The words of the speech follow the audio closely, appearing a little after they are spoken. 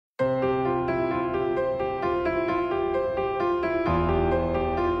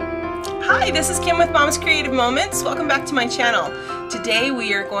Hi, this is Kim with Mom's Creative Moments. Welcome back to my channel. Today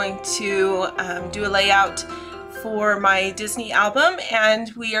we are going to do a layout for my Disney album, and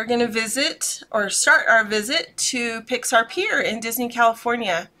we are going to visit or start our visit to Pixar Pier in Disney,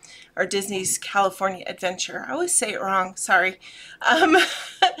 California, or Disney's California Adventure. I always say it wrong, sorry.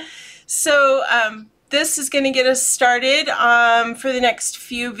 This is going to get us started for the next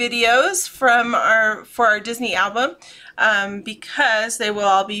few videos for our Disney album, because they will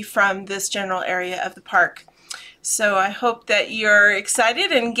all be from this general area of the park. So I hope that you're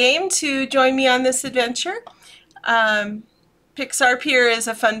excited and game to join me on this adventure. Pixar Pier is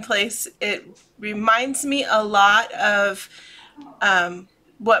a fun place. It reminds me a lot of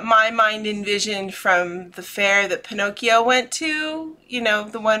what my mind envisioned from the fair that Pinocchio went to, you know,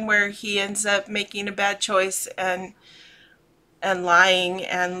 the one where he ends up making a bad choice and lying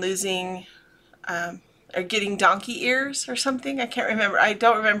and losing or getting donkey ears or something. I can't remember. I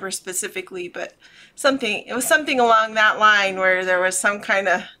don't remember specifically, but it was something along that line where there was some kind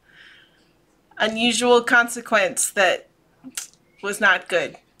of unusual consequence that was not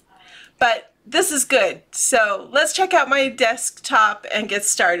good. But this is good. So let's check out my desktop and get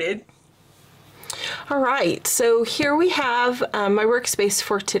started. Alright, so here we have my workspace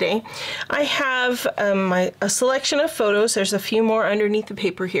for today. I have a selection of photos. There's a few more underneath the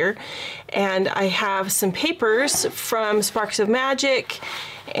paper here. And I have some papers from Sparks of Magic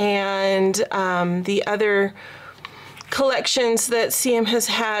and the other collections that CM has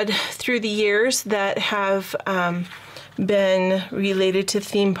had through the years that have been related to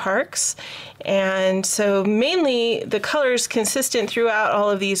theme parks. And so mainly the colors consistent throughout all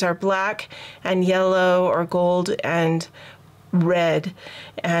of these are black and yellow or gold and red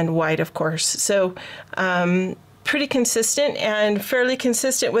and white, of course. So pretty consistent and fairly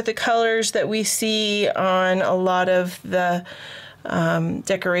consistent with the colors that we see on a lot of the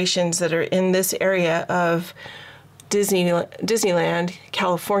decorations that are in this area of Disneyland,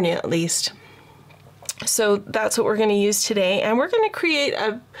 California at least. So that's what we're going to use today, and we're going to create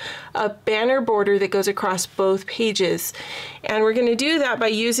a banner border that goes across both pages, and we're going to do that by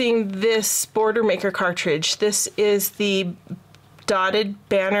using this border maker cartridge. This is the dotted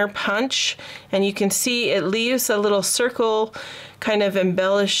banner punch, and you can see it leaves a little circle kind of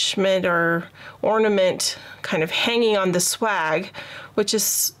embellishment or ornament kind of hanging on the swag, which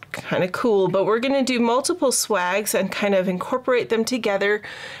is kind of cool. But we're going to do multiple swags and kind of incorporate them together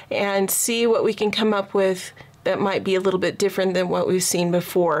and see what we can come up with that might be a little bit different than what we've seen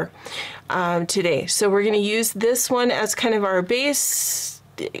before today. So we're going to use this one as kind of our base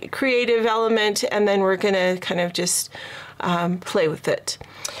creative element, and then we're going to kind of just play with it.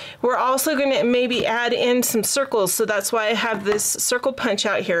 We're also going to maybe add in some circles, so that's why I have this circle punch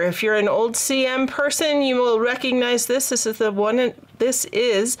out here. If you're an old CM person, you will recognize this. This is the 1 1¼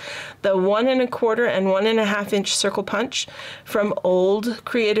 and 1½ inch circle punch from old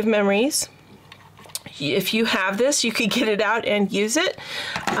creative memories. If you have this, you could get it out and use it.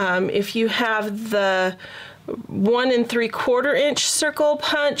 If you have the 1 3/4 inch circle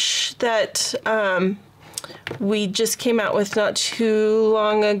punch that we just came out with not too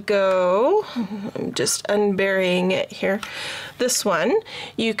long ago. I'm just unburying it here. This one,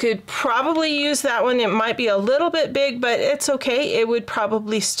 you could probably use that one. It might be a little bit big, but it's okay. It would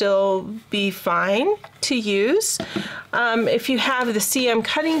probably still be fine to use. If you have the CM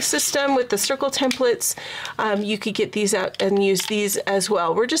cutting system with the circle templates, you could get these out and use these as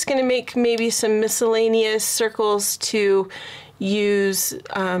well. We're just going to make maybe some miscellaneous circles to use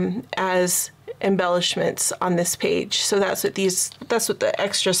as embellishments on this page. So that's what the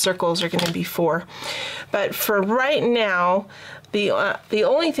extra circles are going to be for. But for right now, the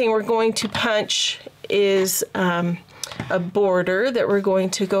only thing we're going to punch is a border that we're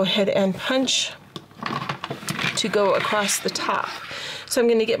going to go ahead and punch to go across the top. So I'm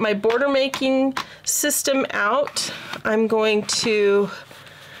going to get my border making system out. I'm going to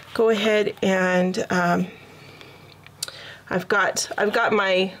go ahead and I've got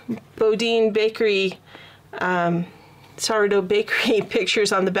my Bodine Bakery sourdough bakery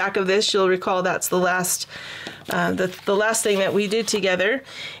pictures on the back of this. You'll recall that's the last thing that we did together.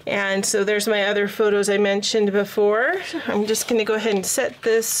 And so there's my other photos I mentioned before. I'm just going to go ahead and set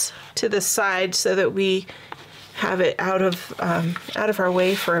this to the side so that we have it out of our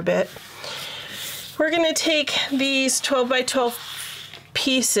way for a bit. We're going to take these 12 by 12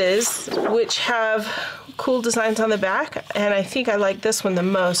 pieces, which have cool designs on the back, and I think I like this one the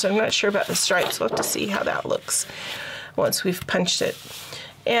most. I'm not sure about the stripes. We'll have to see how that looks once we've punched it.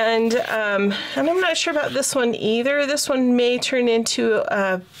 And I'm not sure about this one either. This one may turn into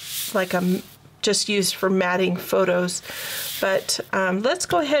like a just used for matting photos. But let's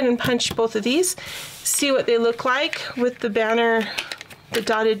go ahead and punch both of these, see what they look like with the banner, the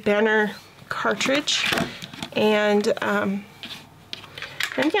dotted banner cartridge, and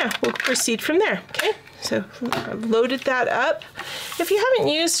yeah, we'll proceed from there. Okay, so I've loaded that up. If you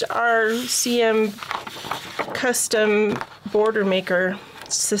haven't used our CM custom border maker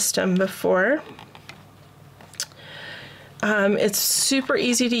system before, it's super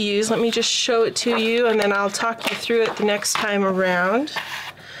easy to use. Let me just show it to you, and then I'll talk you through it the next time around.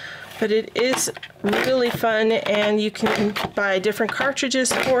 But it is really fun, and you can buy different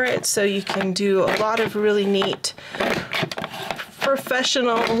cartridges for it, so you can do a lot of really neat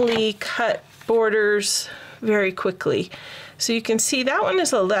professionally cut borders very quickly. So you can see that one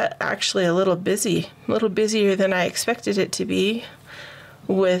is actually a little busy, a little busier than I expected it to be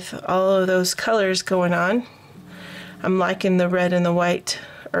with all of those colors going on. I'm liking the red and the white,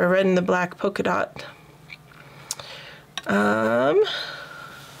 or red and the black polka dot.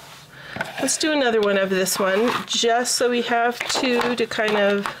 Let's do another one of this one, just so we have two to kind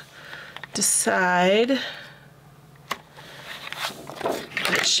of decide.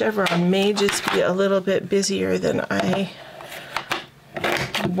 That chevron may just be a little bit busier than I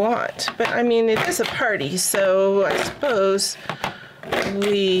want, but I mean, it is a party, so I suppose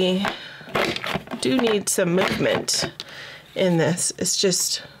we do need some movement in this. It's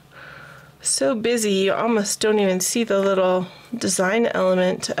just so busy, you almost don't even see the little design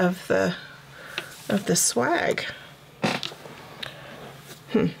element of the swag.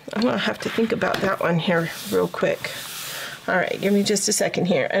 I'm gonna have to think about that one here real quick. All right, give me just a second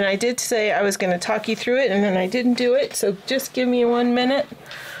here. And I did say I was going to talk you through it, and then I didn't do it, so just give me 1 minute.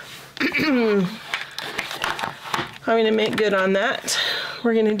 I'm going to make good on that.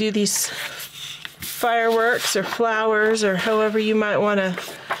 We're going to do these fireworks or flowers, or however you might want to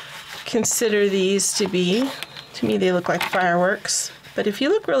consider these to be. To me, they look like fireworks, but if you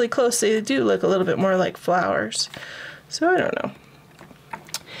look really closely, they do look a little bit more like flowers. So I don't know.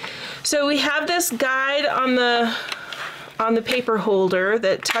 So we have this guide on the paper holder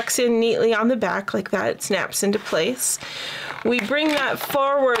that tucks in neatly on the back like that. It snaps into place. We bring that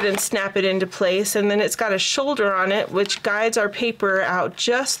forward and snap it into place, and then it's got a shoulder on it which guides our paper out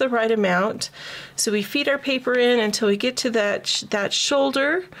just the right amount. So we feed our paper in until we get to that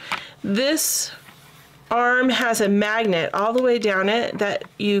shoulder. This arm has a magnet all the way down it that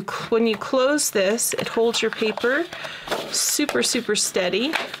when you close this, it holds your paper super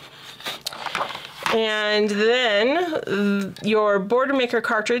steady. And then your border maker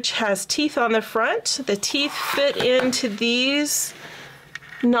cartridge has teeth on the front. The teeth fit into these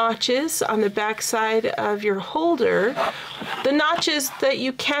notches on the back side of your holder. The notches that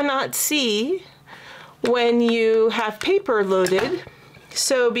you cannot see when you have paper loaded.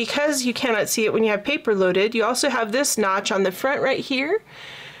 So because you cannot see it when you have paper loaded, you also have this notch on the front right here.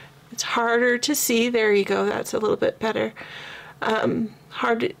 It's harder to see. There you go. That's a little bit better.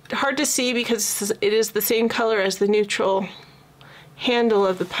 Hard to see because it is the same color as the neutral handle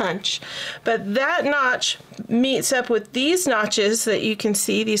of the punch. But that notch meets up with these notches that you can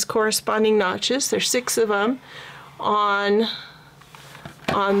see, these corresponding notches. There's 6 of them on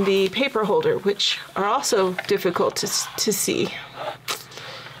the paper holder, which are also difficult to see.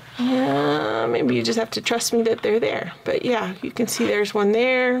 Maybe you just have to trust me that they're there. But yeah, you can see there's one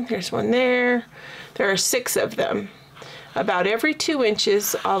there, there's one there. There are 6 of them, about every 2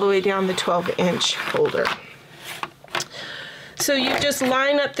 inches all the way down the 12-inch holder. So you just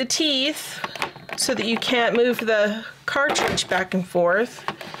line up the teeth so that you can't move the cartridge back and forth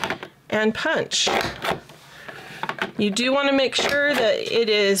and punch. You do want to make sure that it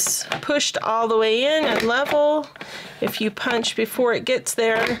is pushed all the way in and level. If you punch before it gets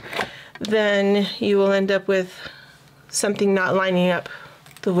there, then you will end up with something not lining up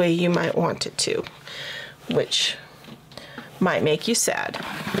the way you might want it to, which might make you sad.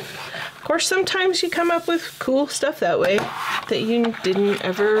 Of course, sometimes you come up with cool stuff that way that you didn't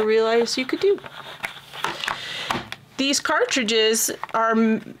ever realize you could do. These cartridges are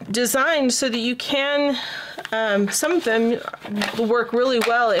designed so that you can, some of them work really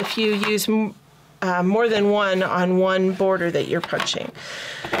well if you use more than one on one border that you're punching,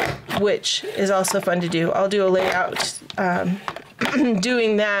 which is also fun to do. I'll do a layout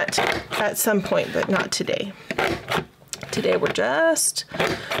doing that at some point, but not today. Today we're just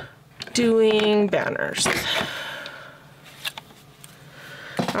doing banners.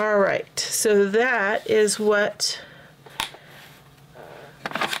 All right, so that is what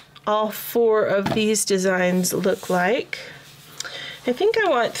all 4 of these designs look like. I think I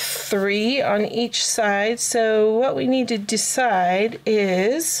want 3 on each side, so what we need to decide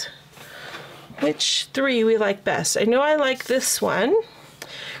is which three we like best. I know I like this one.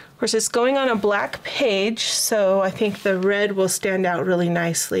 Of course, it's going on a black page, so I think the red will stand out really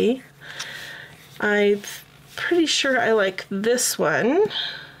nicely. I'm pretty sure I like this one.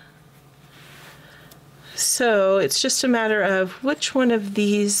 So it's just a matter of which one of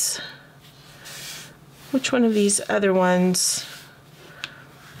these other ones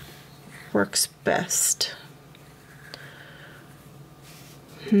works best.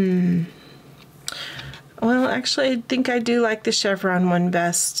 Well, actually, I think I do like the chevron one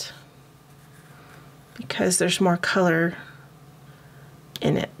best because there's more color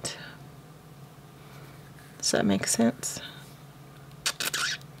in it. Does that make sense?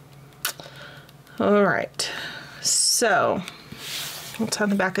 All right, so what's on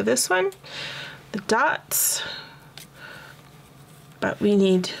the back of this one? The dots, but we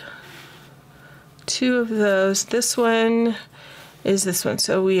need two of those. This one is this one,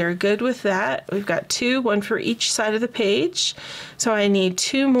 so we are good with that. We've got two, one for each side of the page. So I need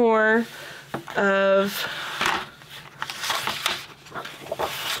two more of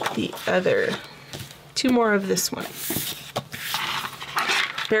the other, two more of this one.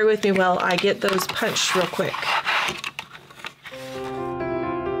 Bear with me while I get those punched real quick.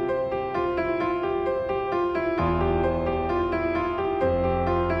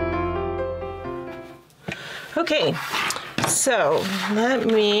 Okay, so let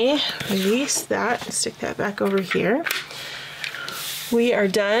me release that and stick that back over here. We are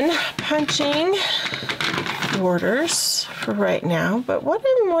done punching borders for right now, but what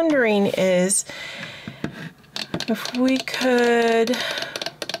I'm wondering is if we could,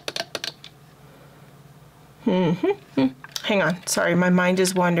 hang on, sorry, my mind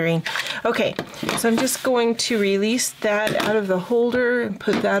is wandering. Okay, so I'm just going to release that out of the holder and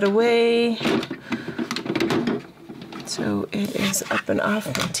put that away. So it is up and off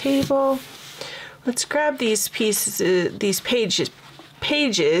the table. Let's grab these pieces, these pages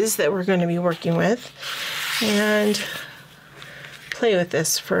that we're going to be working with and play with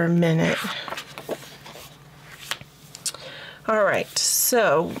this for a minute. All right,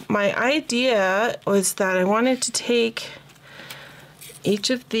 so my idea was that I wanted to take each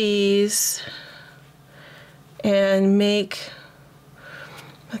of these and make,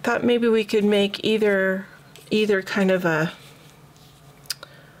 I thought maybe we could make either kind of a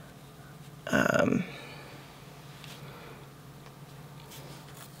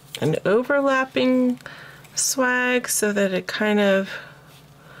an overlapping swag so that it kind of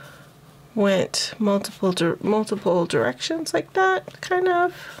went multiple directions like that, kind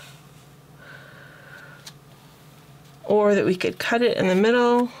of. Or that we could cut it in the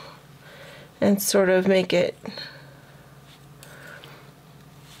middle and sort of make it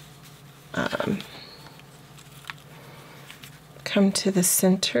come to the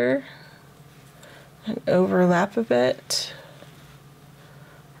center and overlap a bit.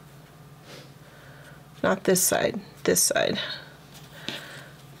 Not this side, this side.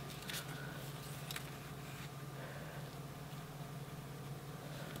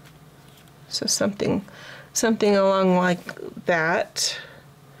 So something along like that.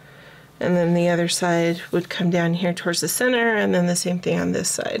 And then the other side would come down here towards the center, and then the same thing on this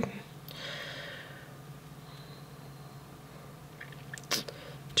side.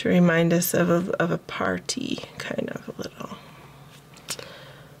 To remind us of a party, kind of a little.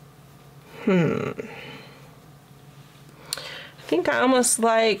 I think I almost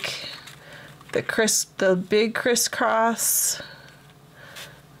like the big crisscross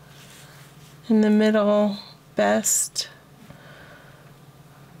in the middle best,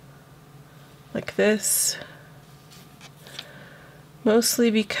 like this,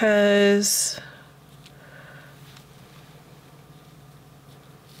 mostly because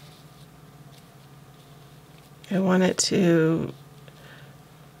I want it to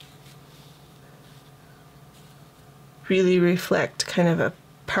really reflect kind of a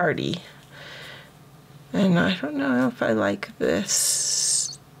party. And I don't know if I like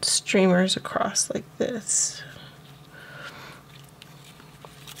this streamers across like this.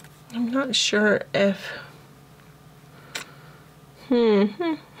 I'm not sure if well,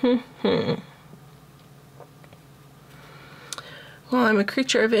 I'm a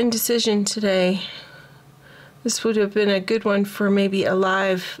creature of indecision today. This would have been a good one for maybe a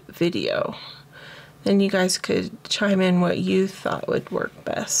live video. Then you guys could chime in what you thought would work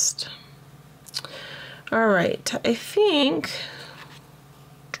best. All right, I think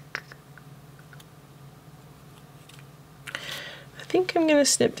I'm gonna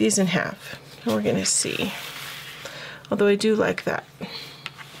snip these in half, and we're gonna see. Although I do like that.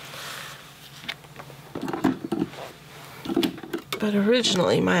 But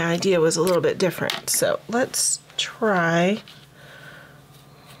originally my idea was a little bit different. So let's try.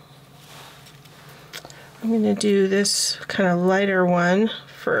 I'm going to do this kind of lighter one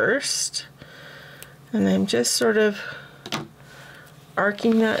first. And I'm just sort of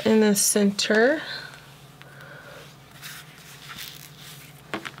arcing that in the center.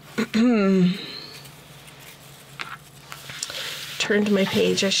 Turned my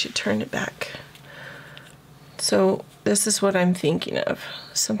page, I should turn it back. So this is what I'm thinking of,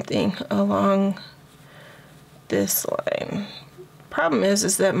 something along this line. Problem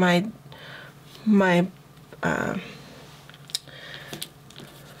is that my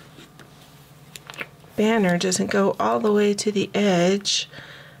banner doesn't go all the way to the edge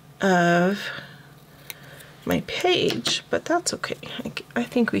of my page, but that's okay. I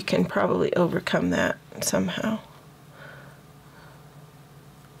think we can probably overcome that somehow.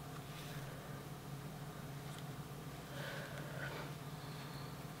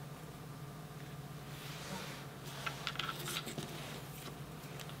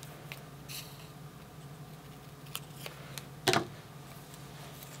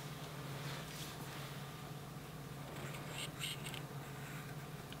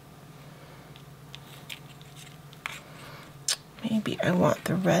 Maybe I want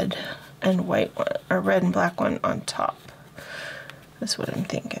the red and white one, or red and black one on top. That's what I'm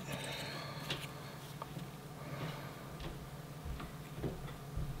thinking.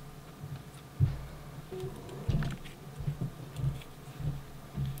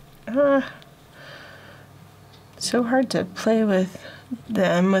 So hard to play with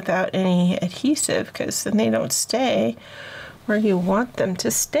them without any adhesive, because then they don't stay where you want them to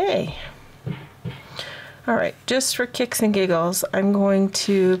stay. All right, just for kicks and giggles, I'm going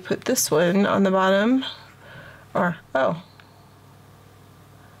to put this one on the bottom, or, oh,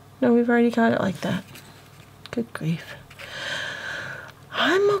 no, we've already got it like that. Good grief.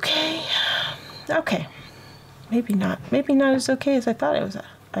 I'm okay. Okay, maybe not as okay as I thought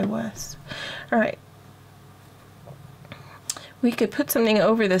I was. All right. We could put something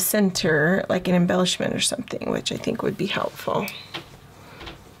over the center, like an embellishment or something, which I think would be helpful.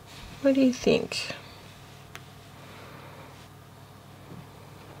 What do you think?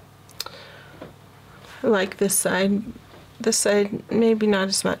 I like this side. This side, maybe not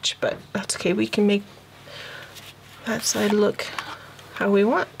as much, but that's okay. We can make that side look how we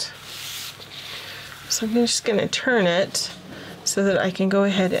want. So I'm just going to turn it so that I can go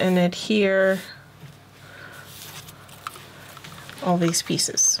ahead and adhere all these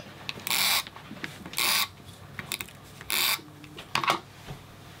pieces.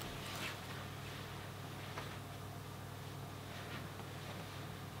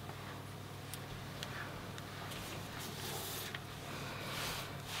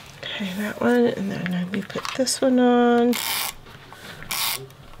 Okay, that one, and then we put this one on.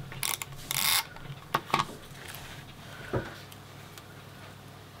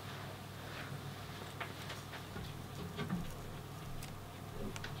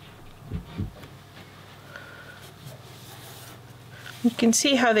 You can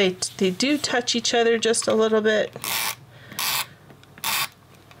see how they do touch each other just a little bit,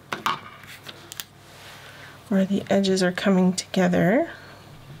 where the edges are coming together,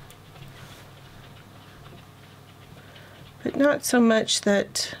 but not so much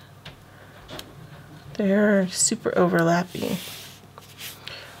that they're super overlapping,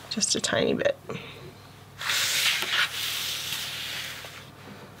 just a tiny bit.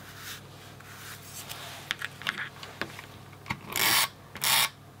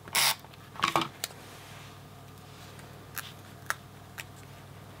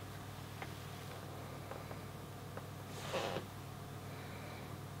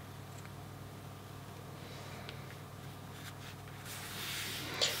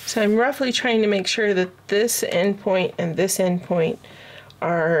 So I'm roughly trying to make sure that this endpoint and this endpoint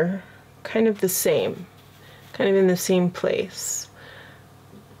are kind of the same, kind of in the same place.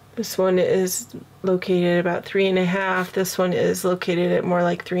 This one is located about 3.5. This one is located at more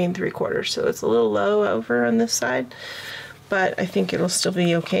like 3 3/4. So it's a little low over on this side, but I think it'll still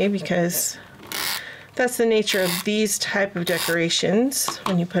be okay because that's the nature of these type of decorations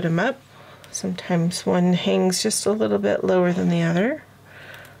when you put them up. Sometimes one hangs just a little bit lower than the other.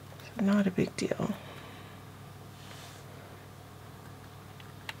 Not a big deal.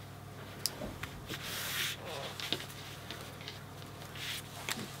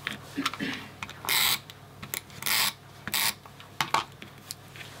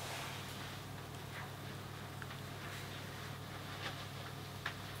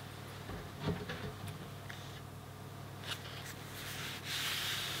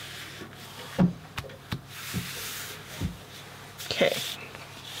 Okay.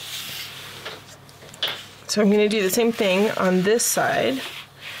 So I'm going to do the same thing on this side.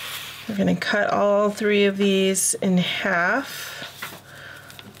 We're going to cut all 3 of these in half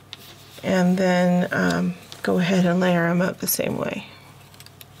and then go ahead and layer them up the same way.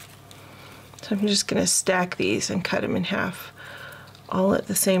 So I'm just going to stack these and cut them in half all at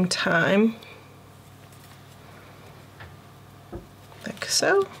the same time, like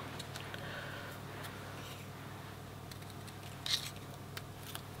so.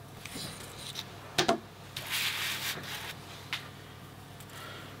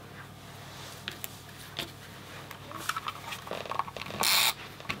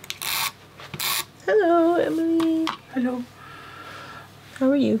 Hello, Emily. Hello. How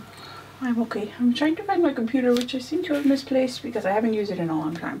are you? I'm okay. I'm trying to find my computer, which I seem to have misplaced because I haven't used it in a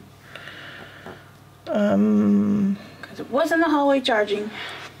long time. Because it was in the hallway charging.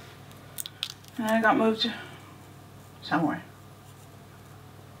 And I got moved somewhere.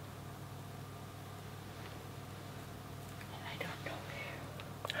 And I don't know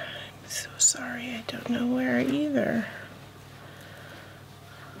where. I'm so sorry, I don't know where either.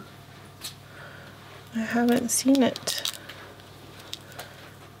 I haven't seen it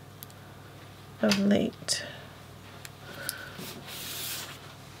of late.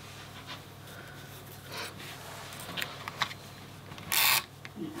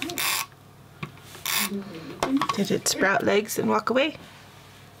 Did it sprout legs and walk away?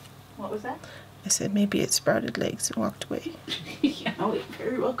 What was that? I said maybe it sprouted legs and walked away. Yeah, oh, it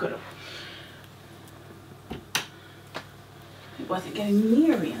very well could have. It wasn't getting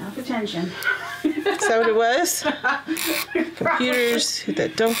nearly enough attention. Is that what it was? Computers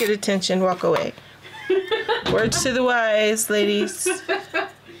that don't get attention walk away. Words to the wise, ladies.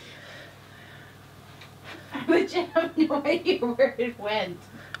 I legit have no idea where it went.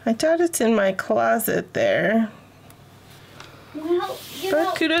 I doubt it's in my closet there. Well, you But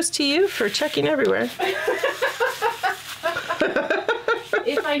know, kudos to you for checking everywhere.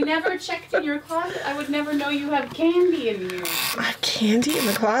 if I never checked in your closet, I would never know you have candy in you. I have candy in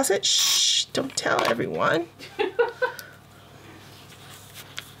the closet? Shh, don't tell everyone.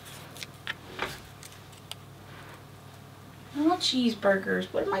 Oh, cheeseburgers.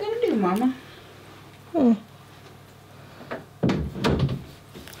 What am I going to do, Mama?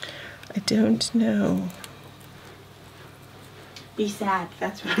 I don't know. Be sad.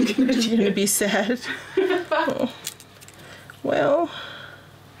 That's what I'm going to You're do. gonna be sad. Oh. Well,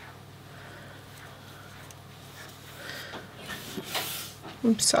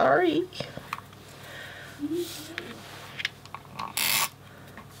 I'm sorry.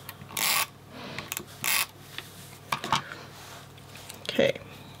 Okay,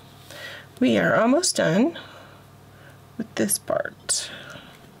 we are almost done with this part.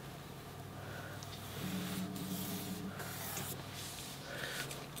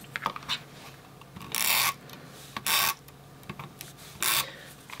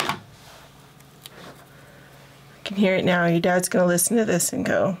 I can hear it now. Your dad's gonna listen to this and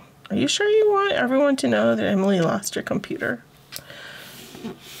go, "Are you sure you want everyone to know that Emily lost her computer?"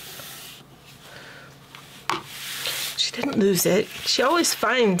 She didn't lose it. She always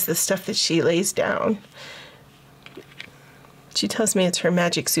finds the stuff that she lays down. She tells me it's her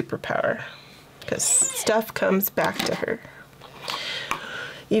magic superpower because stuff comes back to her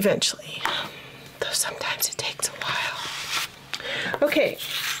eventually, though sometimes it takes a while. Okay,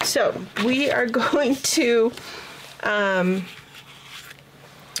 so we are going to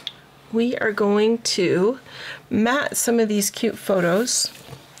mat some of these cute photos,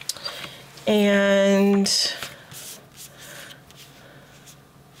 and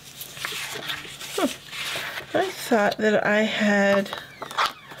I thought that I had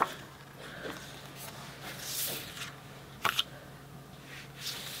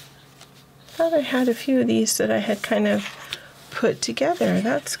a few of these that I had kind of put together.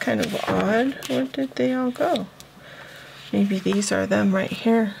 That's kind of odd. Where did they all go? Maybe these are them right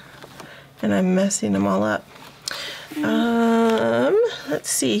here, and I'm messing them all up. Let's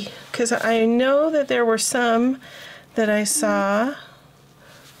see, because I know that there were some that I saw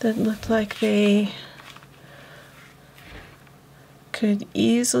that looked like they could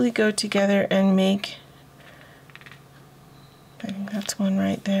easily go together and make, I think that's one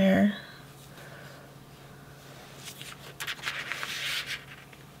right there.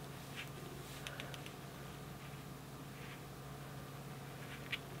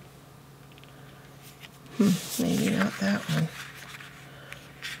 Maybe not that one.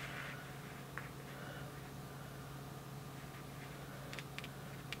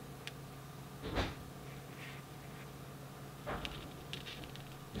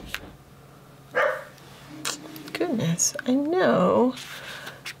 goodness, I know.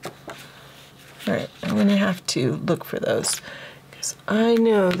 All right, I'm gonna have to look for those because I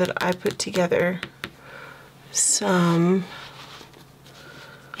know that I put together some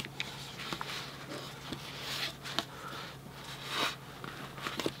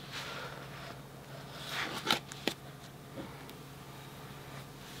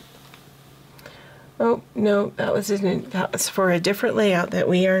Oh, no, that was for a different layout that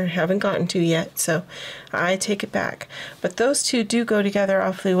we haven't gotten to yet, so I take it back. But those two do go together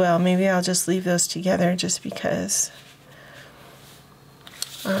awfully well. Maybe I'll just leave those together just because.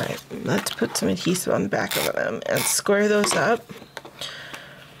 All right, let's put some adhesive on the back of them and square those up.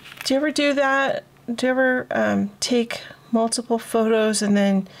 Do you ever do that? Do you ever take multiple photos and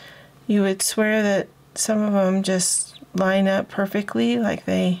then you would swear that some of them just line up perfectly, like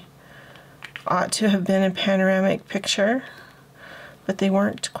they ought to have been a panoramic picture, but they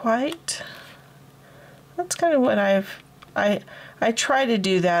weren't quite? That's kind of what I try to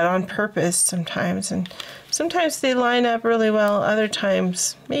do that on purpose sometimes, and sometimes they line up really well, other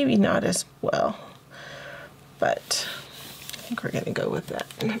times maybe not as well. But I think we're gonna go with that.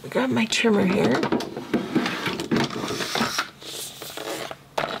 And let me grab my trimmer here.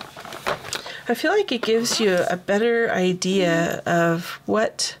 I feel like it gives you a better idea of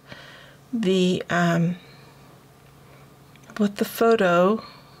what the photo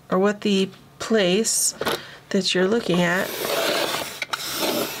or what the place that you're looking at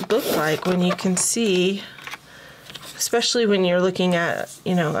look like when you can see, especially when you're looking at,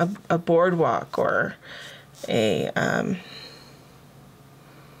 you know, a boardwalk or a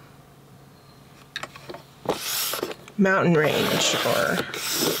mountain range or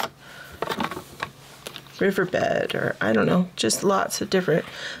riverbed, or I don't know, just lots of different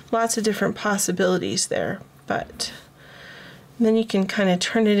possibilities there. But then you can kind of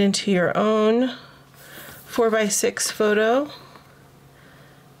turn it into your own 4x6 photo,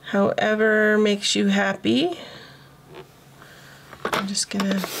 however makes you happy. I'm just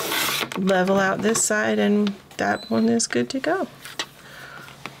gonna level out this side and that one is good to go.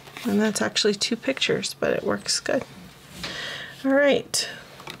 And that's actually 2 pictures, but it works good. All right,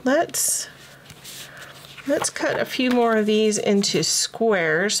 let's cut a few more of these into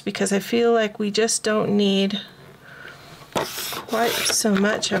squares because I feel like we just don't need quite so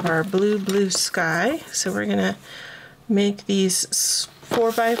much of our blue sky. So we're gonna make these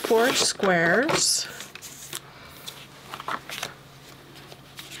 4x4 squares.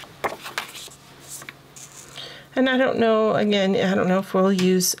 And I don't know, again, I don't know if we'll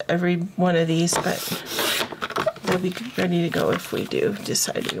use every one of these, but they'll be ready to go if we do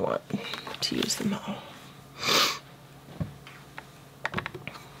decide we want to use them all.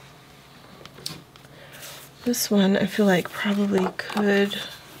 This one I feel like probably could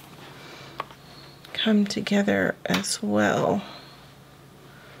come together as well.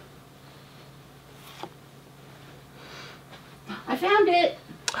 I found it.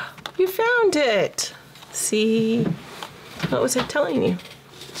 You found it. See, what was I telling you?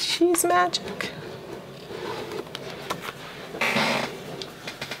 She's magic.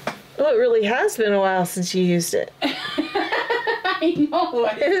 Oh, it really has been a while since you used it. I know.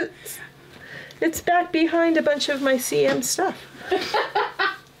 It's back behind a bunch of my CM stuff.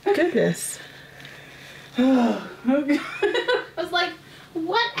 Goodness. I was like,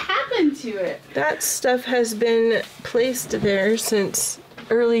 what happened to it? That stuff has been placed there since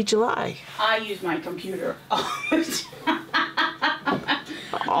early July. I use my computer all the time.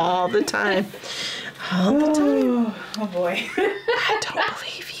 All the time. All the time. Oh boy. I don't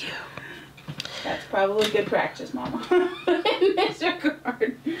believe you. That's probably good practice, Mama. In this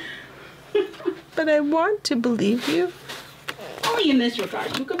regard. But I want to believe you. Only in this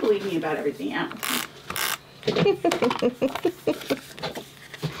regard. You can believe me about everything else.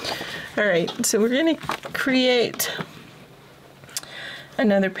 All right, so we're going to create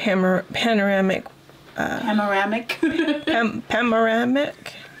another panoramic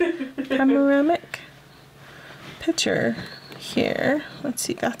picture here. Let's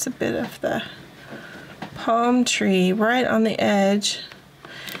see, that's a bit of the palm tree right on the edge.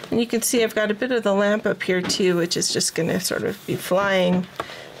 And you can see I've got a bit of the lamp up here too, which is just going to sort of be flying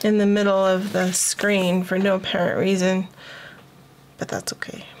in the middle of the screen for no apparent reason. But that's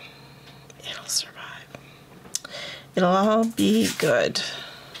okay. It'll survive. It'll all be good.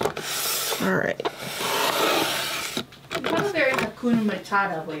 All right. You have a very Hakuna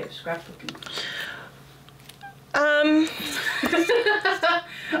Matata way of scrapbooking.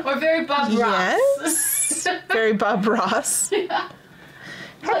 Or very Bob Ross. Yes. Very Bob Ross. Yeah.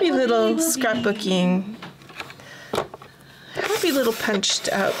 Happy little scrapbooking. Happy happy little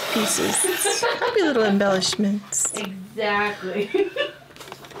punched out pieces. Happy little embellishments. Exactly.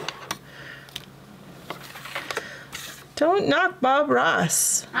 Don't knock Bob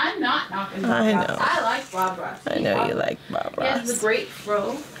Ross. I'm not knocking Bob I Ross. know. I like Bob Ross. I know you like Bob He has Ross. the great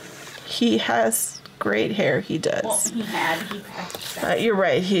fro. He has great hair, he does. Well, he passed away. You're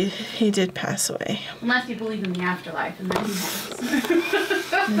right, he did pass away. Unless you believe in the afterlife, and then he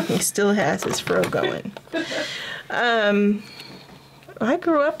has. He still has his fro going. I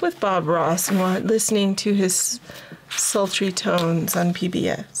grew up with Bob Ross and listening to his sultry tones on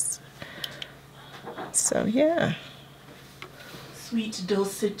PBS. So yeah. Sweet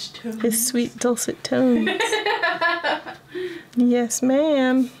dulcet tones. His sweet dulcet tones. Yes,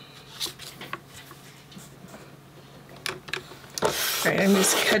 ma'am. Alright, I'm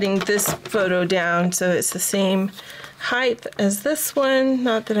just cutting this photo down so it's the same height as this one.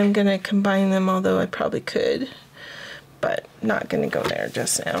 Not that I'm going to combine them, although I probably could. But not going to go there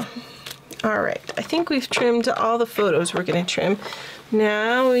just now. Alright, I think we've trimmed all the photos we're going to trim.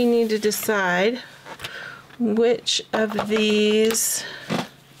 Now we need to decide which of these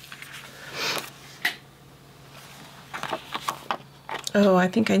I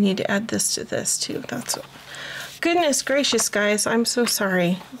think I need to add this to this too. That's what... Goodness gracious, guys, I'm so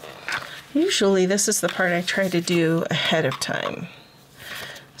sorry. Usually this is the part I try to do ahead of time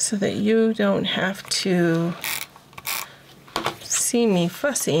so that you don't have to see me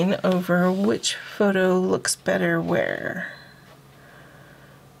fussing over which photo looks better where.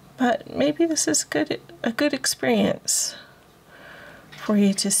 But maybe this is a good experience for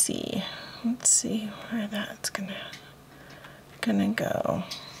you to see. Let's see where that's gonna go.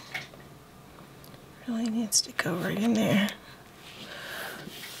 Really needs to go right in there.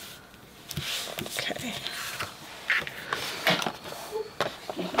 Okay.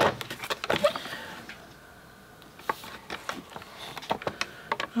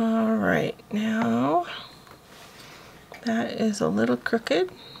 All right, now that is a little crooked.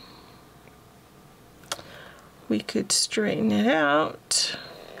 We could straighten it out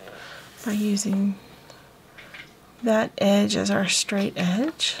by using that edge as our straight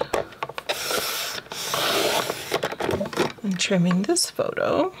edge and trimming this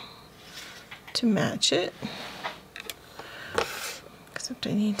photo to match it. Except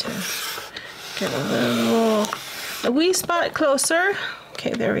I need to get a wee spot closer.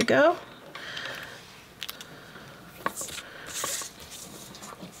 Okay, there we go.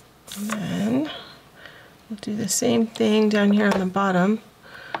 And then we'll do the same thing down here on the bottom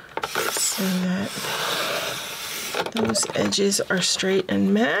so that those edges are straight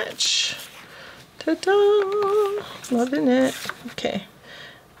and match. Ta-da! Loving it. Okay.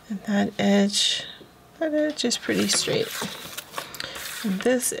 And that edge is pretty straight. And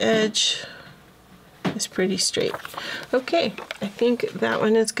this edge is pretty straight. Okay, I think that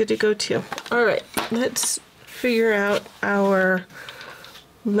one is good to go too. All right, let's figure out our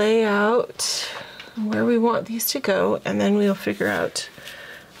layout, where we want these to go, and then we'll figure out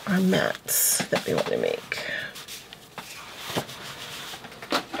our mats that we want to make.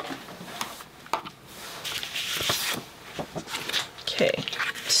 Okay,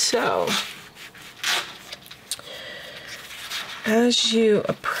 so as you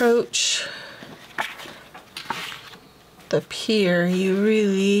approach the pier, you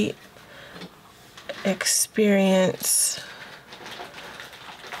really experience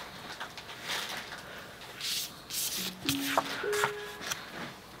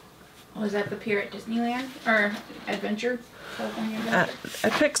Was that the pier at Disneyland or Adventure? California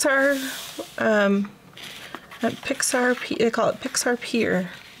Adventure? At Pixar, they call it Pixar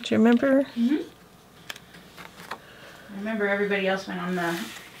Pier. Do you remember? Mm-hmm. I remember everybody else went on the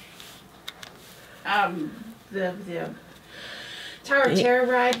Tower of Terror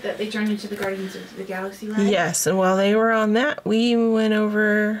ride that they turned into the Guardians of the Galaxy ride. Yes, and while they were on that, we went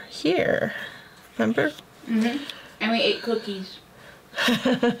over here. Remember? Mm-hmm. And we ate cookies.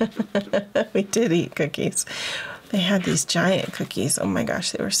 We did eat cookies. They had these giant cookies. Oh my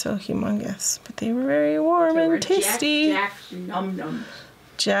gosh, they were so humongous. But they were very warm and tasty. Jack-Jack's Num Nums.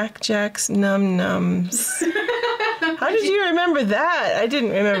 Jack-Jack's Num Nums. How did you remember that? I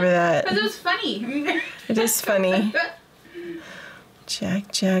didn't remember that. Because it was funny. It is funny.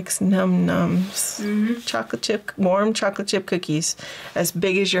 Jack-Jack's Num Nums. Mm-hmm. Warm chocolate chip cookies, as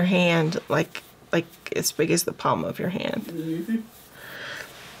big as your hand, like as big as the palm of your hand. Mm-hmm.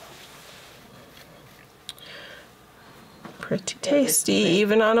 Pretty tasty,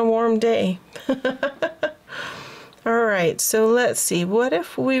 even on a warm day. All right, so let's see. What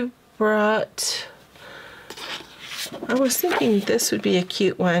if we brought... I was thinking this would be a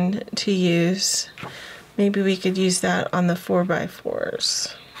cute one to use, maybe we could use that on the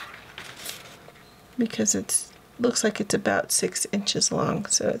 4x4s because it looks like it's about 6 inches long,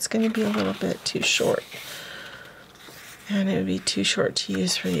 so it's going to be a little bit too short. And it would be too short to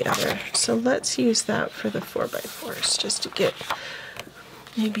use for the other. So let's use that for the 4x4s just to get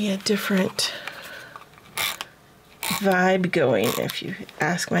maybe a different vibe going. If you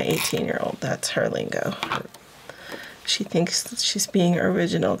ask my 18-year-old, that's her lingo. She thinks she's being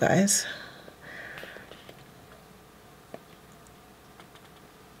original, guys.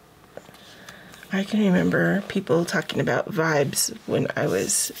 I can remember people talking about vibes when I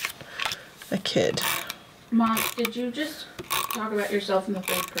was a kid. Mom, did you just talk about yourself in the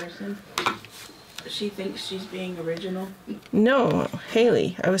third person? She thinks she's being original? No,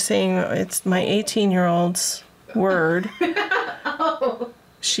 Haley. I was saying it's my 18-year-old's word. Oh.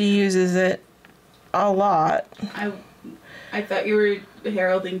 She uses it a lot. I thought you were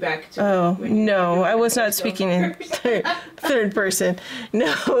heralding back to. Oh, no, I was not speaking in third person.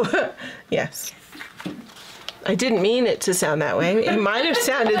 No. Yes. I didn't mean it to sound that way. It might have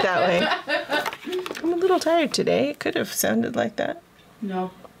sounded that way. I'm a little tired today. It could have sounded like that. No,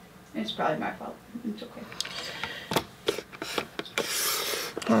 it's probably my fault. It's okay.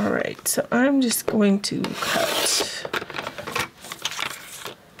 All right, so I'm just going to cut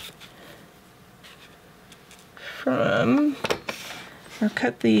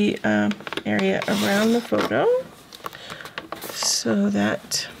cut the area around the photo so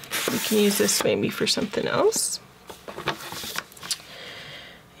that we can use this maybe for something else.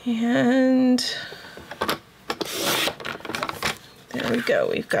 And there we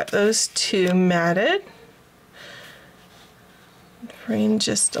go. We've got those two matted. Frame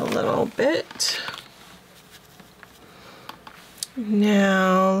just a little bit.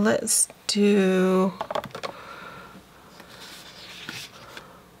 Now let's do,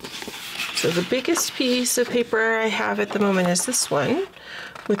 so the biggest piece of paper I have at the moment is this one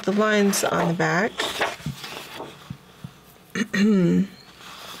with the lines on the back.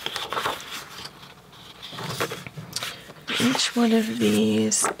 Each one of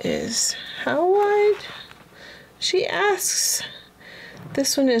these is how wide? She asks.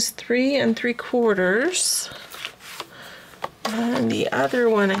 This one is 3 3/4. And the other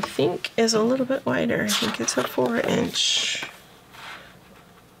one I think is a little bit wider. I think it's a 4-inch.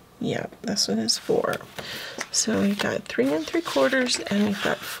 Yeah, this one is 4. So we've got 3 3/4 and we've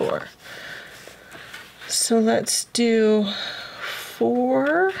got 4. So let's do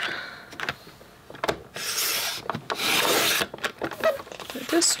 4 for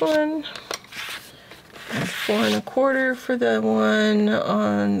this one, and 4 1/4 for the one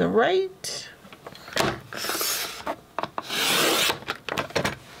on the right.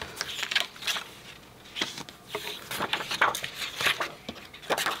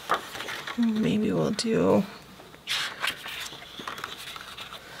 Maybe we'll do,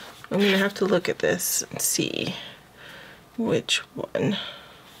 I'm going to have to look at this and see which one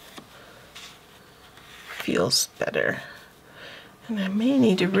feels better. And I may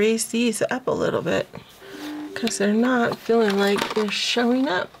need to raise these up a little bit because they're not feeling like they're showing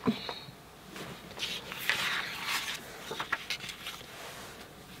up.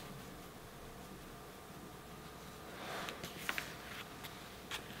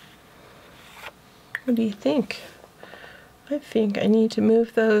 What do you think? I think I need to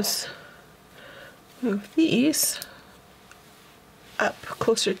move these up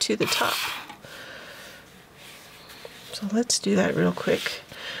closer to the top. So let's do that real quick.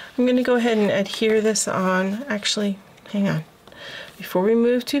 I'm going to go ahead and adhere this on. Actually, hang on. Before we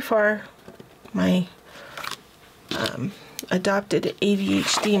move too far, my adopted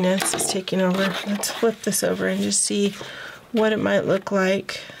ADHD-ness is taking over. Let's flip this over and just see what it might look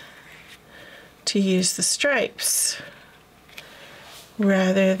like to use the stripes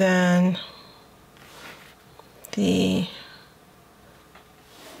rather than the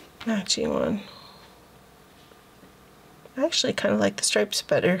matching one. I actually kind of like the stripes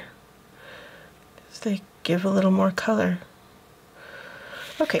better because they give a little more color.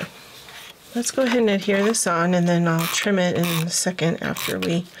 Okay, let's go ahead and adhere this on, and then I'll trim it in a second after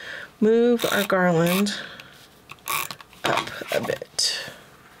we move our garland up a bit.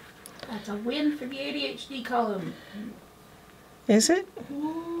 That's a win for the ADHD column. Is it?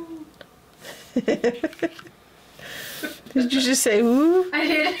 Did you just say woo? I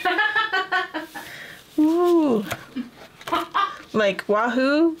did. Woo. Like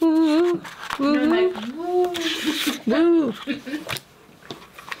wahoo? Woo. Woo. No, like, woo. Woo.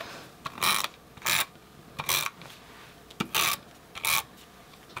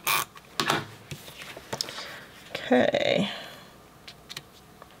 Okay.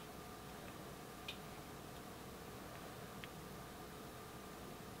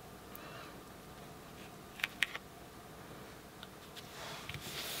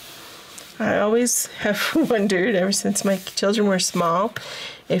 I always have wondered, ever since my children were small,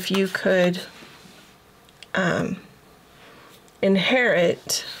 if you could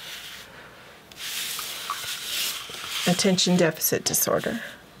inherit attention deficit disorder.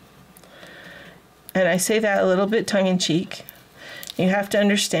 And I say that a little bit tongue-in-cheek. You have to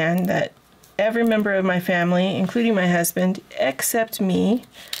understand that every member of my family, including my husband, except me,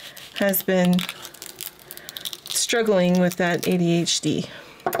 has been struggling with that ADHD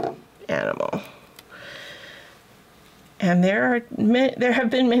animal. And there have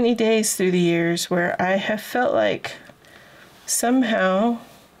been many days through the years where I have felt like somehow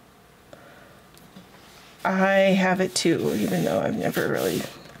I have it too, even though I've never really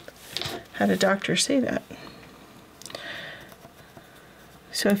had a doctor say that.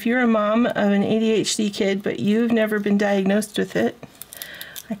 So if you're a mom of an ADHD kid but you've never been diagnosed with it,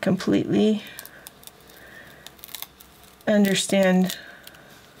 I completely understand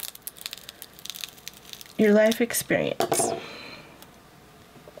your life experience.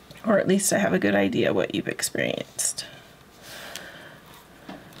 Or at least I have a good idea what you've experienced.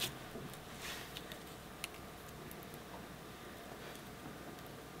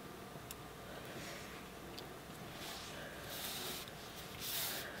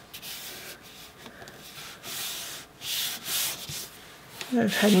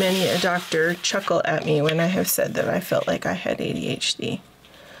 I've had many a doctor chuckle at me when I have said that I felt like I had ADHD.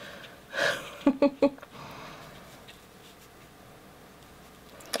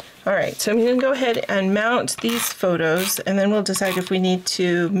 All right, so I'm going to go ahead and mount these photos, and then we'll decide if we need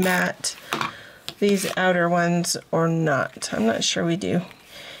to mat these outer ones or not. I'm not sure we do.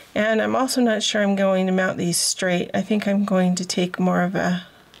 And I'm also not sure I'm going to mount these straight. I think I'm going to take more of a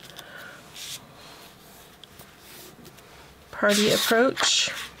party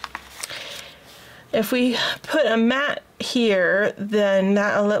approach. If we put a mat here, then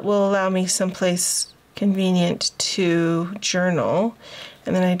that will allow me someplace convenient to journal,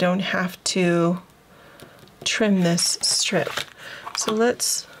 and then I don't have to trim this strip. So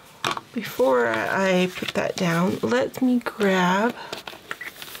let's, before I put that down, let me grab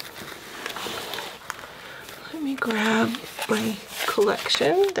my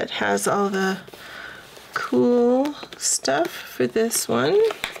collection that has all the cool stuff for this one.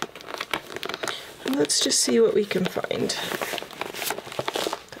 And let's just see what we can find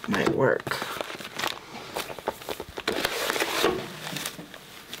that might work.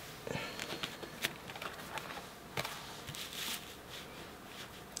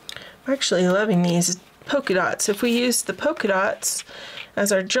 I'm actually loving these polka dots. If we use the polka dots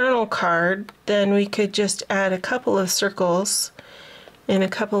as our journal card, then we could just add a couple of circles in a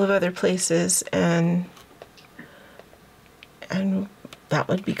couple of other places, and that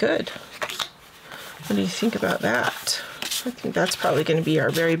would be good. What do you think about that? I think that's probably going to be our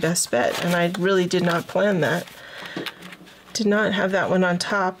very best bet, and I really did not plan that. Did not have that one on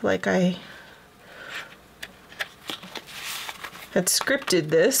top like I had scripted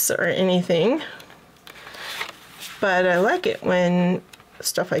this or anything, but I like it when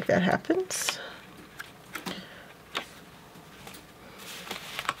stuff like that happens.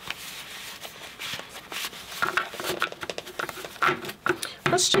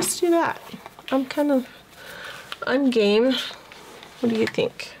 Let's just do that. I'm game. What do you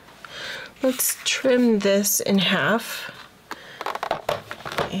think? Let's trim this in half.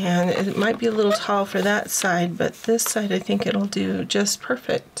 And it might be a little tall for that side, but this side I think it'll do just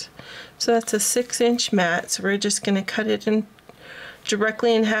perfect. So that's a 6-inch mat, so we're just going to cut it in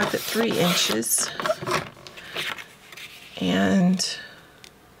directly in half at 3 inches. And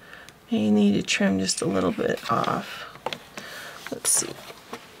you need to trim just a little bit off. Let's see.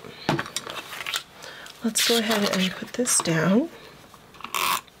 Let's go ahead and put this down.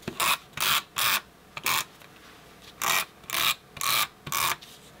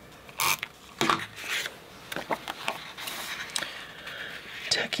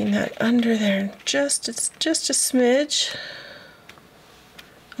 Tucking that under there just a smidge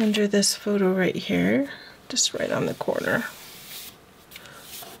under this photo right here, just right on the corner.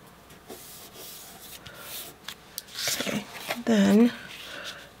 Okay, then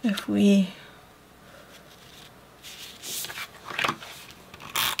if we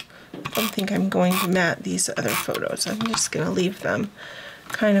I don't think I'm going to mat these other photos. I'm just going to leave them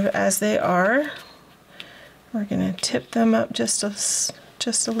kind of as they are. We're going to tip them up just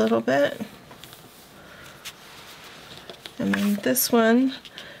a little bit. And then this one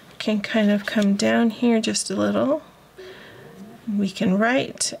can kind of come down here just a little. We can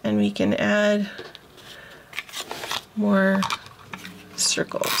write and we can add more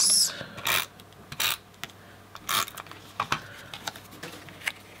circles.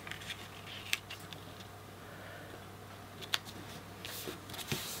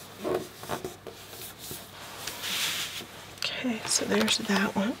 Okay, so there's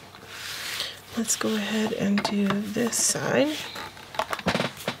that one. Let's go ahead and do this side.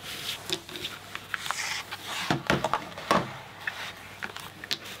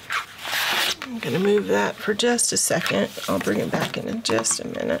 I'm going to move that for just a second. I'll bring it back in just a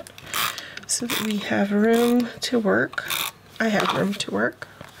minute so that we have room to work. I have room to work.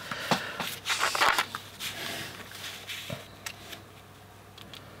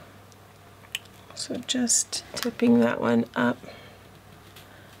 So just tipping that one up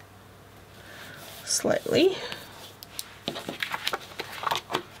slightly.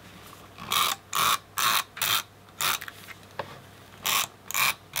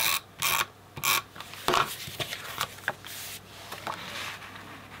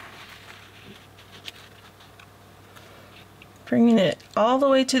 Bringing it all the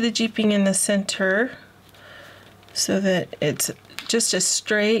way to the jeeping in the center so that it's just a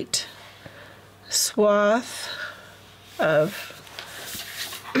straight swath of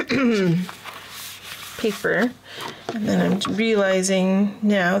paper. And then I'm realizing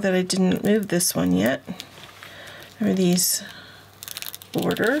now that I didn't move this one yet. There are these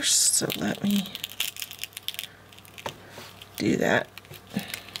borders, so let me do that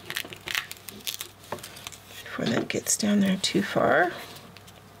before that gets down there too far.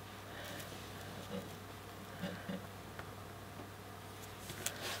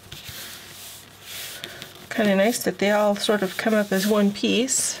 Kind of nice that they all sort of come up as one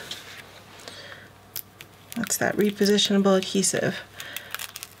piece. That's that repositionable adhesive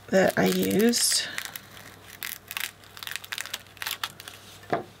that I used.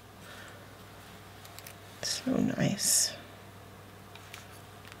 So nice.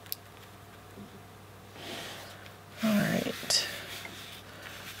 All right.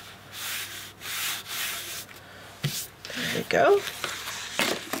 There we go.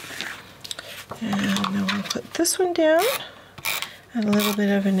 And then we'll put this one down at a little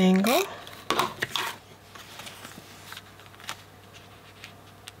bit of an angle.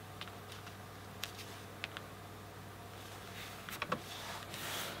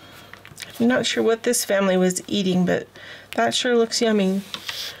 I'm not sure what this family was eating, but that sure looks yummy.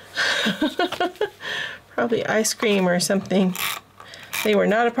 Probably ice cream or something. They were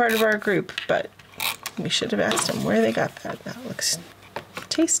not a part of our group, but we should have asked them where they got that. That looks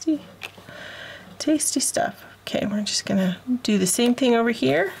tasty. Tasty stuff. Okay, we're just gonna do the same thing over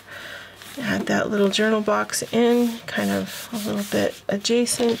here. Add that little journal box in, kind of a little bit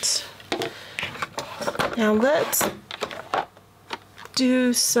adjacent. Now let's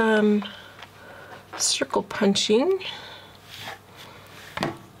do some circle punching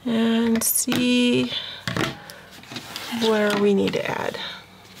and see where we need to add.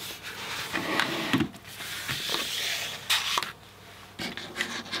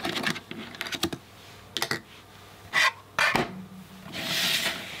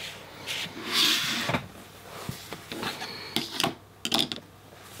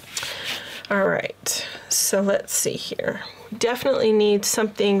 All right, so let's see here. We definitely need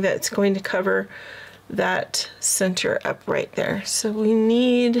something that's going to cover that center up right there. So we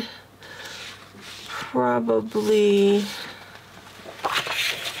need probably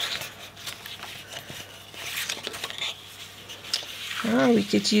we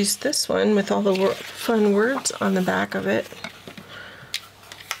could use this one with all the fun words on the back of it.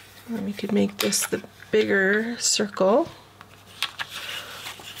 Or we could make this the bigger circle.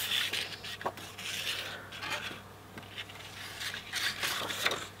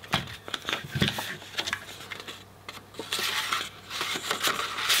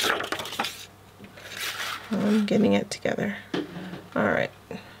 I'm getting it together. All right.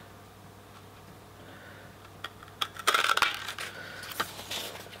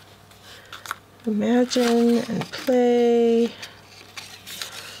 Imagine and play.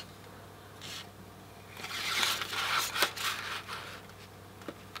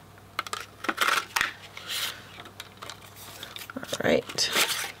 All right.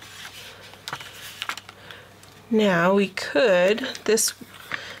 Now we could, this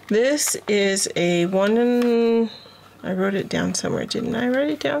is a I wrote it down somewhere. Didn't I write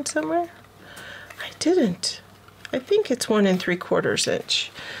it down somewhere? I didn't. I think it's 1 3/4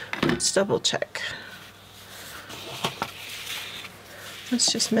 inch. Let's double check.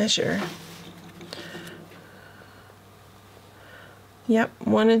 Let's just measure. Yep,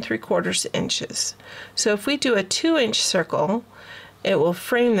 1 3/4 inches. So if we do a 2-inch circle, it will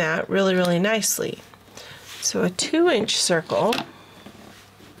frame that really, really nicely. So a 2-inch circle,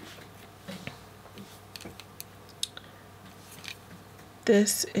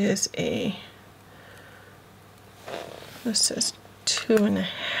 this is this says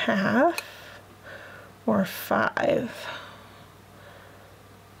 2.5 or 5.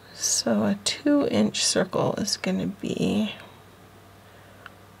 So a 2-inch circle is going to be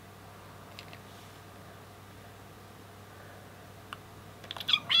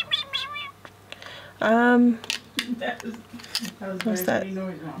was that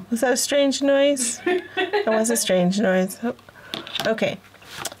a strange noise? That was a strange noise. Oh. Okay,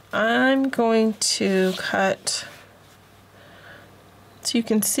 I'm going to cut, so you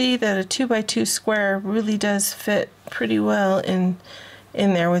can see that a 2x2 square really does fit pretty well in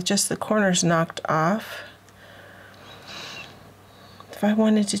there with just the corners knocked off. If I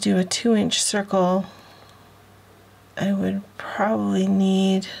wanted to do a 2-inch circle, I would probably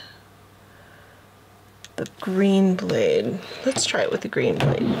need the green blade. Let's try it with the green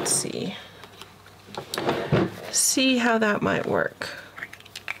blade and see how that might work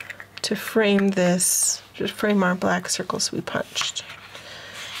to frame this, just frame our black circles we punched.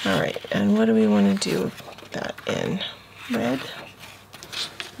 All right, and what do we want to do with that in? Red?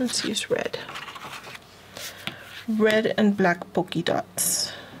 Let's use red. Red and black polka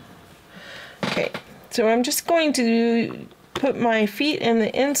dots. Okay, so I'm just going to put my feet in the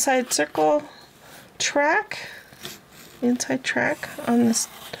inside circle track, inside track on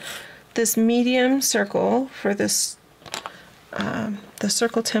this medium circle for this the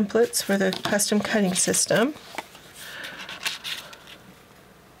circle templates for the custom cutting system.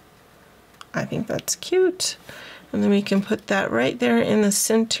 I think that's cute. And then we can put that right there in the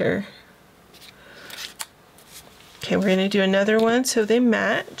center. Okay, we're going to do another one so they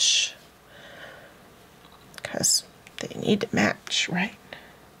match, because they need to match, right?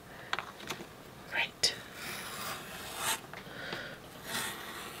 Right.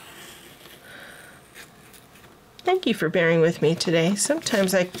 Thank you for bearing with me today.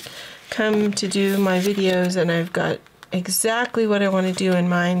 Sometimes I come to do my videos and I've got exactly what I want to do in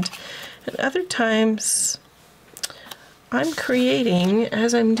mind, and other times I'm creating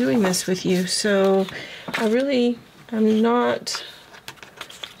as I'm doing this with you, so I'm not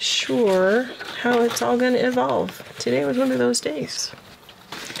sure how it's all going to evolve. Today was one of those days.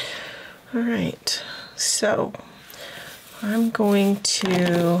 All right, so I'm going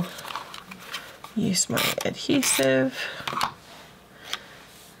to use my adhesive,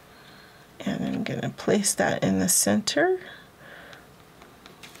 and I'm going to place that in the center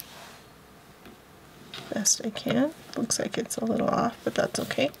best I can. Looks like it's a little off, but that's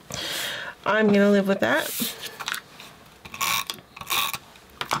okay. I'm going to live with that.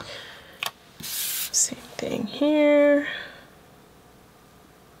 Same thing here.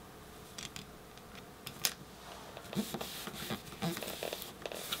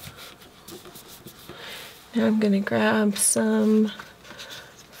 Now I'm going to grab some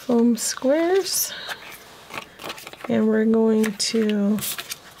foam squares, and we're going to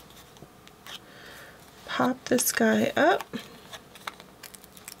pop this guy up.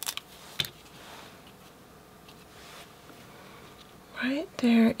 Right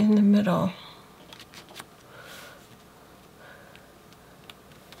there in the middle.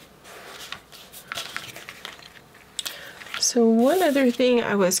 So one other thing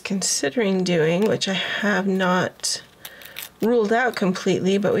I was considering doing, which I have not ruled out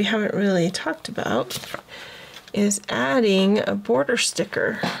completely, but we haven't really talked about, is adding a border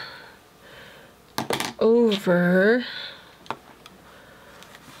sticker over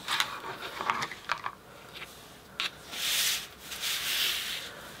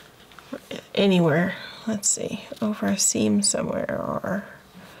anywhere. Let's see, over a seam somewhere, or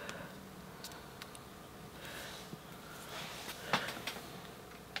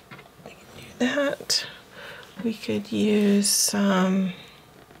we can do that. We could use some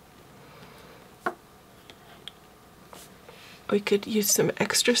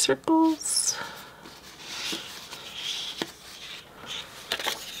extra circles.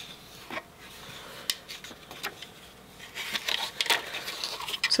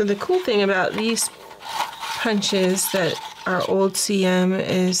 So the cool thing about these punches that are old CM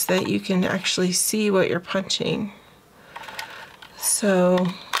is that you can actually see what you're punching. So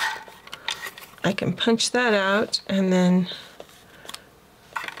I can punch that out and then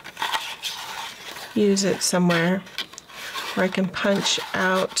use it somewhere. Or I can punch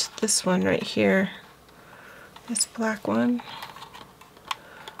out this one right here, this black one.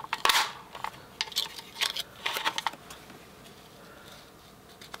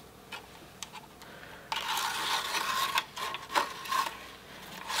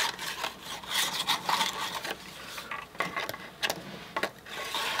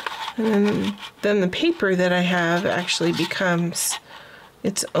 And then the paper that I have actually becomes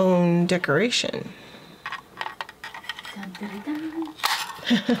its own decoration. Dun, dun,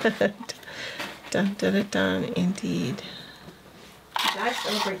 dun. Dun, dun, dun, dun, indeed. I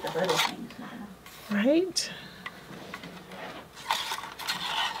celebrate the little things. Right?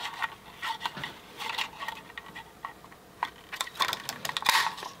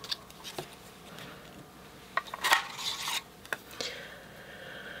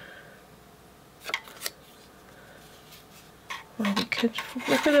 Well, we could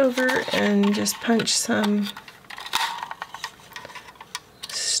flip it over and just punch some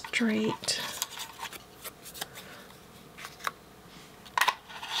straight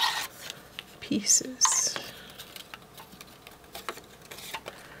pieces.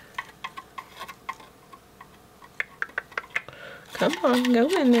 Come on, go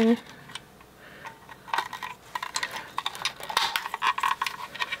in there.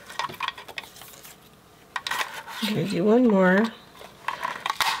 I'm going to do one more.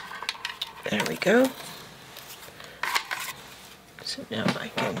 There we go. So now I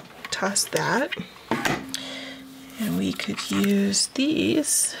can toss that. And we could use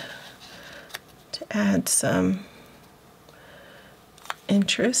these to add some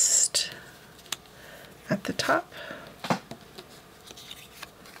interest at the top.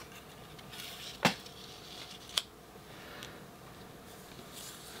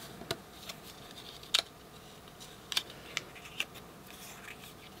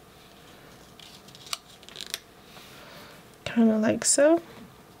 Kind of like so.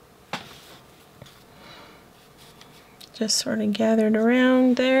 Just sort of gathered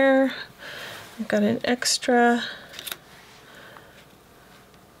around there. I've got an extra.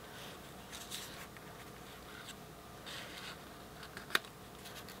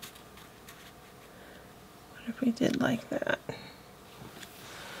 What if we did like that?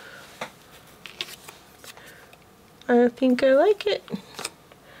 I think I like it.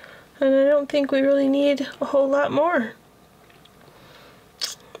 And I don't think we really need a whole lot more.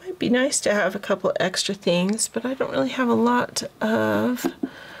 Might be nice to have a couple extra things, but I don't really have a lot of,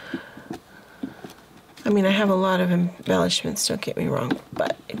 I mean, I have a lot of embellishments, don't get me wrong,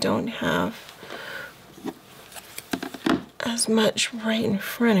 but I don't have as much right in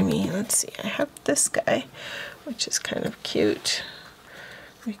front of me. Let's see, I have this guy, which is kind of cute.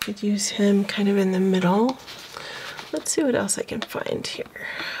 We could use him kind of in the middle. Let's see what else I can find here.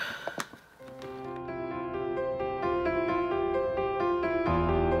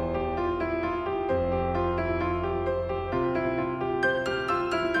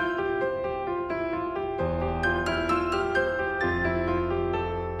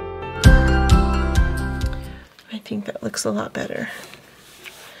 I think that looks a lot better.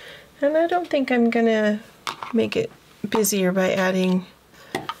 And I don't think I'm gonna make it busier by adding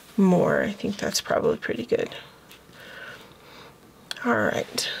more. I think that's probably pretty good. All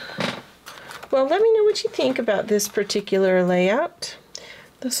right. Well, let me know what you think about this particular layout.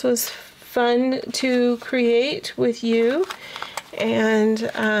 This was fun to create with you. And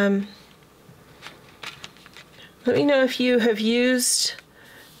let me know if you have used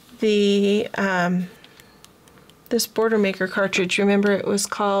the this Border Maker cartridge. Remember, it was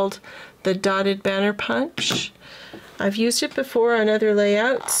called the Dotted Banner Punch. I've used it before on other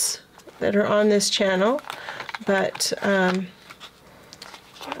layouts that are on this channel, but I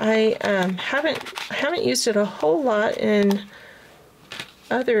haven't used it a whole lot in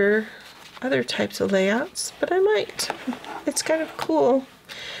other types of layouts, but I might. It's kind of cool.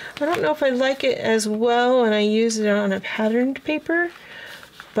 I don't know if I like it as well when I use it on a patterned paper,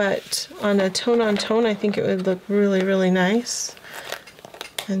 but on a tone-on-tone, I think it would look really, really nice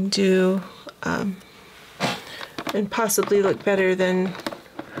and do, and possibly look better than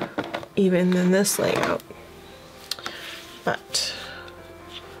even than this layout. But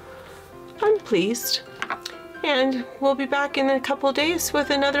I'm pleased, and we'll be back in a couple of days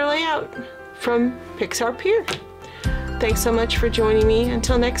with another layout from Pixar Pier. Thanks so much for joining me.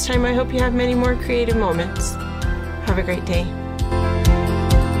 Until next time, I hope you have many more creative moments. Have a great day.